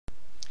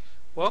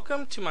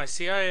Welcome to my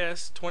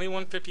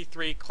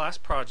CIS2153 class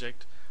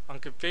project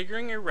on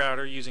configuring a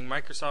router using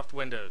Microsoft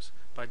Windows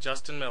by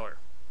Justin Miller.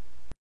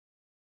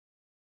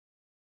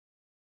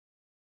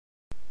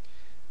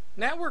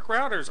 Network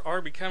routers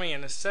are becoming a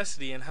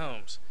necessity in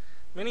homes.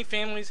 Many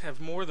families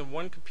have more than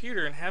one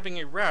computer, and having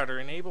a router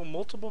enables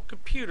multiple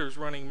computers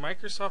running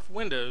Microsoft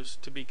Windows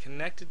to be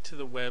connected to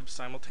the web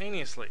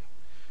simultaneously.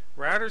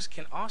 Routers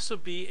can also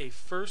be a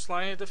first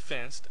line of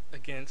defense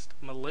against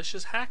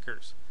malicious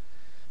hackers.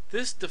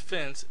 This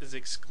defense is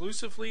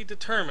exclusively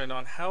determined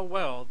on how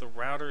well the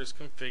router is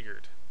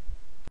configured.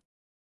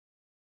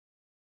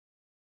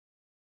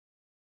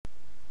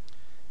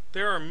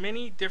 There are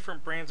many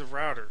different brands of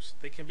routers.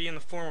 They can be in the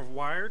form of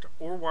wired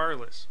or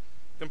wireless.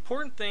 The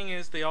important thing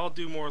is they all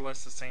do more or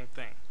less the same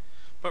thing.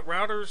 But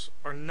routers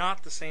are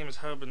not the same as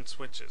hubs and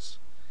switches.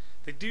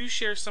 They do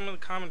share some of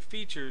the common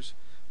features,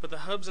 but the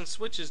hubs and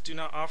switches do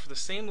not offer the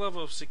same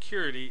level of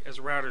security as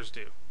routers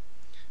do.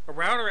 A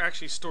router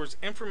actually stores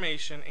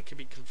information and can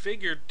be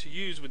configured to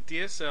use with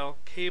DSL,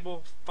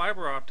 cable,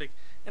 fiber optic,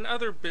 and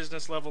other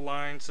business level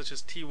lines such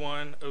as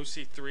T1,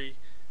 OC3.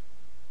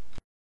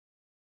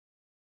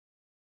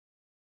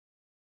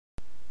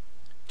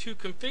 To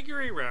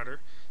configure a router,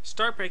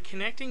 start by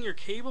connecting your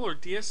cable or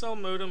DSL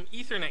modem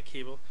Ethernet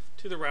cable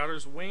to the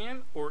router's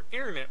WAN or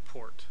Internet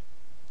port.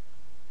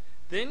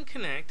 Then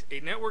connect a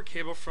network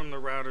cable from the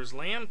router's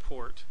LAN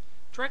port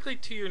directly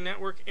to your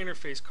network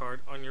interface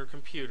card on your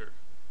computer.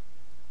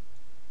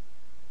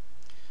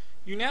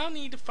 You now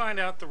need to find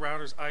out the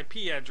router's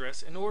IP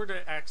address in order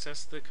to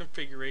access the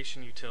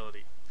configuration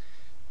utility.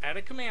 Add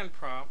a command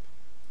prompt,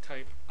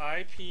 type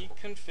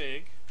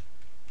ipconfig,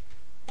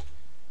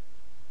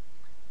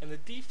 and the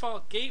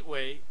default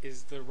gateway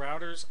is the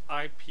router's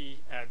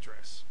IP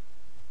address.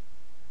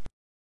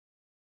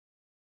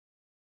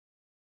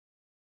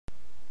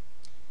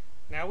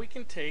 Now we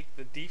can take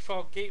the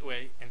default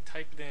gateway and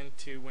type it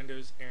into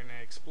Windows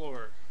Internet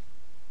Explorer.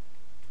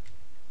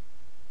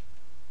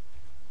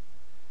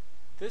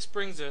 This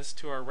brings us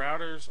to our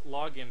router's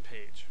login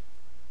page.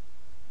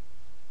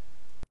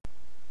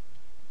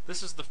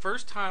 This is the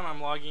first time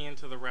I'm logging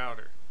into the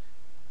router.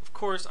 Of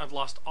course, I've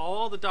lost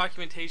all the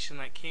documentation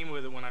that came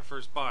with it when I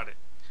first bought it.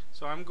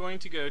 So I'm going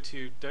to go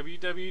to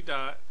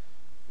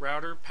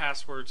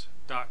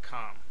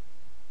www.routerpasswords.com.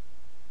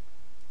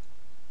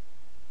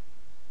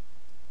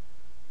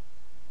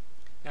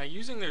 Now,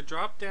 using their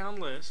drop-down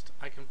list,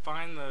 I can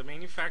find the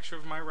manufacturer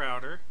of my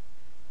router,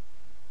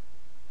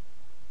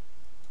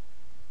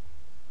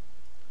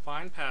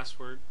 find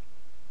password,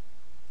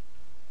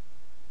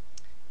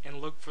 and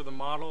look for the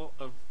model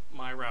of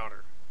my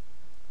router.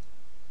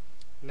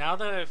 Now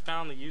that I've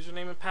found the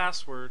username and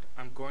password,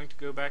 I'm going to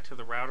go back to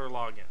the router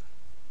login.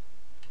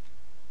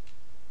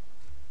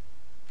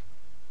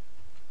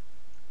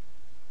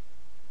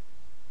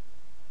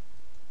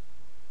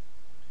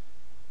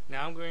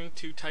 Now I'm going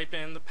to type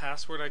in the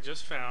password I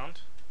just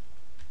found,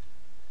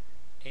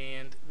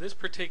 and this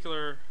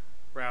particular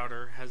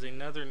router has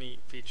another neat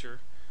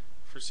feature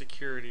for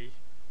security.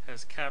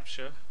 Has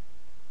CAPTCHA,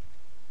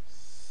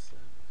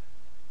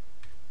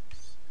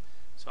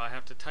 so I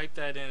have to type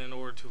that in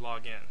order to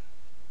log in.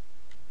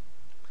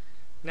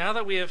 Now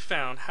that we have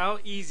found how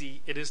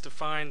easy it is to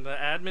find the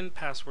admin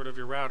password of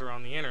your router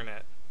on the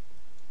internet,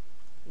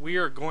 we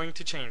are going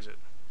to change it.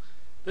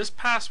 This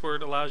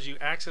password allows you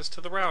access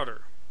to the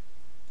router.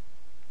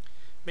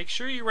 Make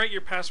sure you write your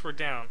password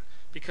down,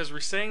 because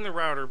resetting the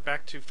router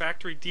back to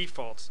factory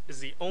defaults is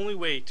the only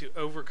way to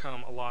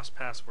overcome a lost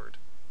password.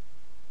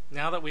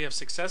 Now that we have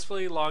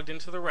successfully logged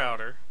into the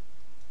router,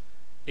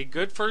 a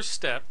good first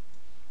step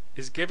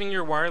is giving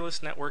your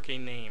wireless network a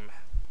name.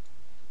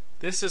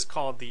 This is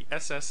called the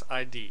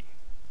SSID.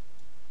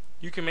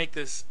 You can make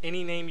this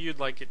any name you'd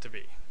like it to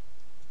be.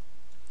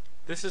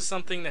 This is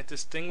something that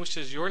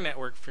distinguishes your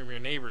network from your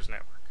neighbor's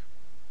network.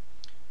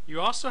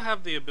 You also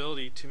have the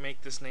ability to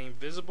make this name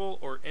visible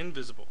or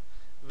invisible.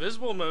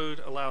 Visible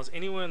mode allows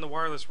anyone in the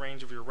wireless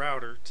range of your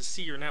router to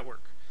see your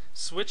network.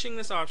 Switching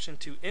this option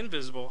to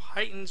invisible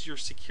heightens your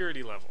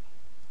security level.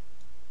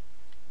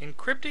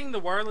 Encrypting the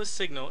wireless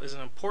signal is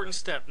an important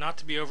step not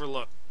to be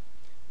overlooked.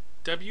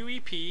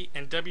 WEP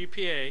and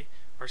WPA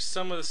are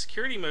some of the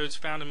security modes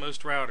found in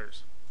most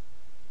routers.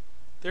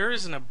 There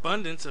is an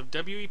abundance of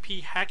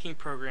WEP hacking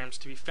programs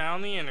to be found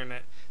on the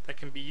internet that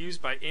can be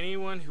used by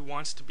anyone who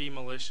wants to be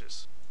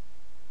malicious.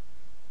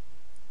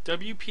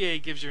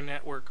 WPA gives your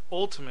network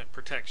ultimate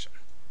protection.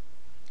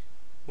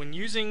 When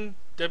using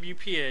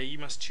WPA, you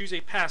must choose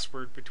a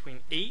password between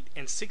 8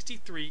 and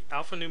 63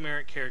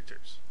 alphanumeric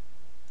characters.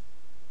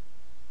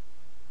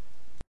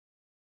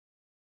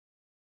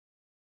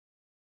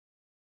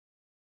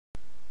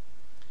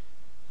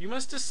 You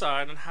must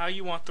decide on how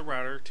you want the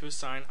router to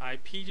assign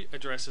IP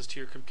addresses to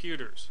your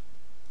computers.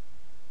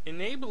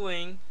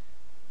 Enabling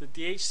the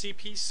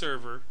DHCP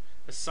server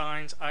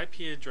assigns IP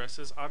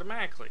addresses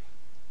automatically.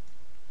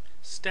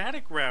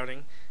 Static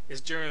routing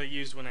is generally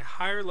used when a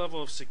higher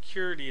level of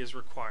security is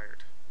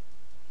required.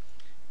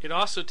 It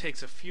also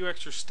takes a few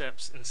extra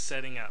steps in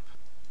setting up.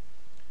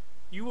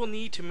 you will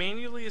need to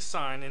manually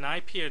assign an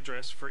IP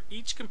address for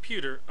each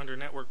computer under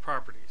Network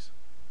Properties.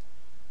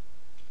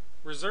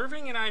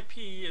 Reserving an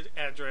IP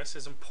address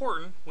is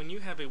important when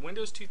you have a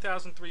Windows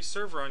 2003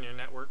 server on your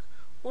network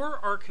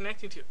or are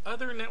connecting to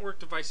other network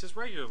devices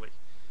regularly.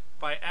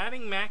 By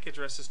adding MAC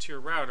addresses to your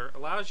router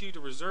allows you to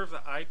reserve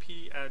the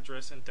IP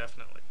address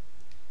indefinitely.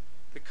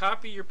 To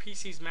copy your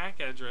PC's MAC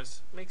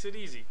address makes it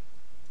easy.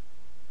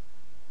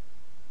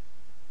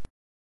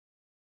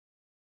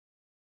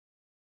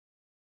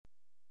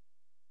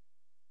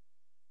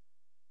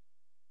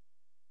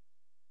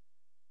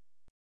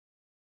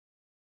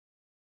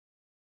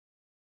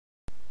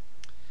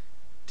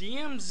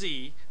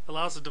 DMZ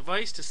allows a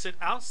device to sit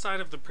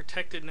outside of the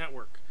protected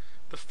network.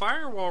 The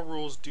firewall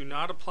rules do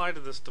not apply to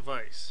this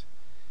device.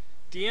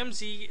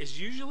 DMZ is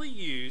usually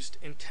used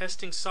in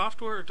testing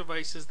software or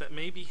devices that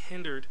may be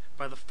hindered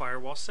by the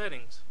firewall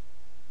settings.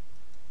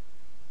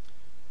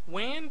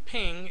 WAN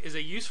ping is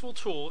a useful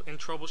tool in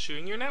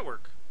troubleshooting your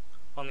network.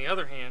 On the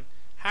other hand,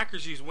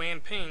 hackers use WAN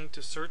ping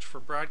to search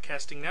for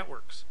broadcasting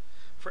networks.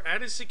 For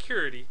added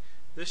security,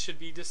 this should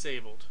be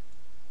disabled.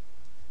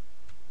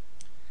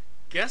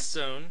 Guest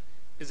Zone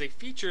is a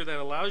feature that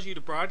allows you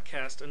to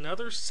broadcast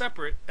another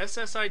separate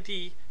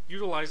SSID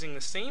utilizing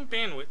the same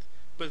bandwidth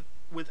but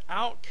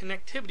without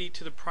connectivity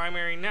to the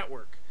primary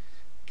network.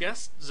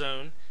 Guest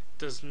Zone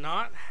does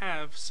not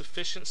have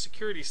sufficient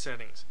security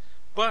settings,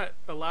 but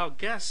allow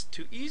guests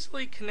to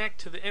easily connect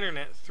to the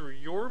internet through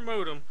your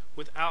modem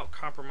without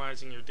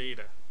compromising your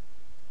data.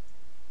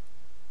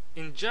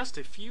 In just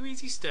a few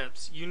easy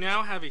steps, you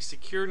now have a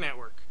secure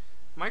network.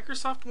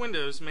 Microsoft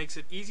Windows makes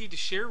it easy to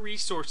share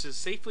resources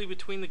safely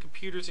between the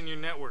computers in your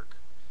network.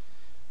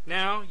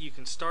 Now you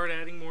can start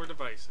adding more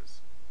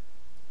devices.